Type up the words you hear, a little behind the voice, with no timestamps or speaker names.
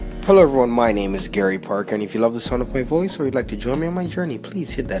Hello everyone, my name is Gary Parker, and if you love the sound of my voice or you'd like to join me on my journey, please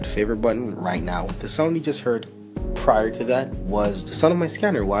hit that favorite button right now. The sound you just heard prior to that was the sound of my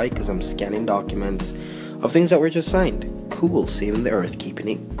scanner. Why? Because I'm scanning documents of things that were just signed. Cool, saving the earth, keeping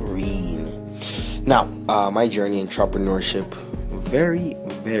it green. Now, my journey in entrepreneurship, very,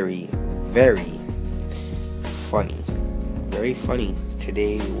 very, very funny. Very funny.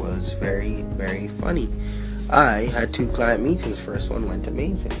 Today was very, very funny. I had 2 client meetings. First one went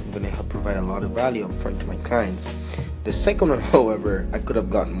amazing. I'm going to help provide a lot of value up front to my clients. The second one, however, I could have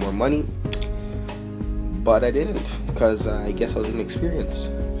gotten more money, but I didn't because I guess I was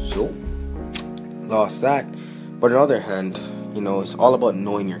inexperienced. So, lost that. But on the other hand, it's all about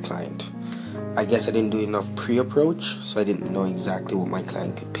knowing your client. I guess I didn't do enough pre-approach, so I didn't know exactly what my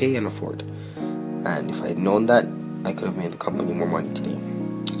client could pay and afford. And if I had known that, I could have made the company more money today.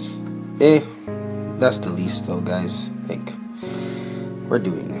 That's the least though, guys. Like, we're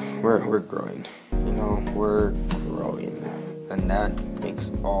growing. We're growing. And that makes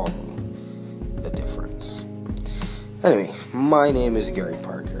all the difference. Anyway, my name is Gary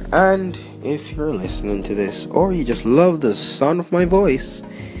Parker. And if you're listening to this, or you just love the sound of my voice,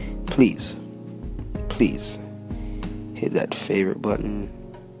 please hit that favorite button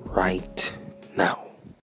right now.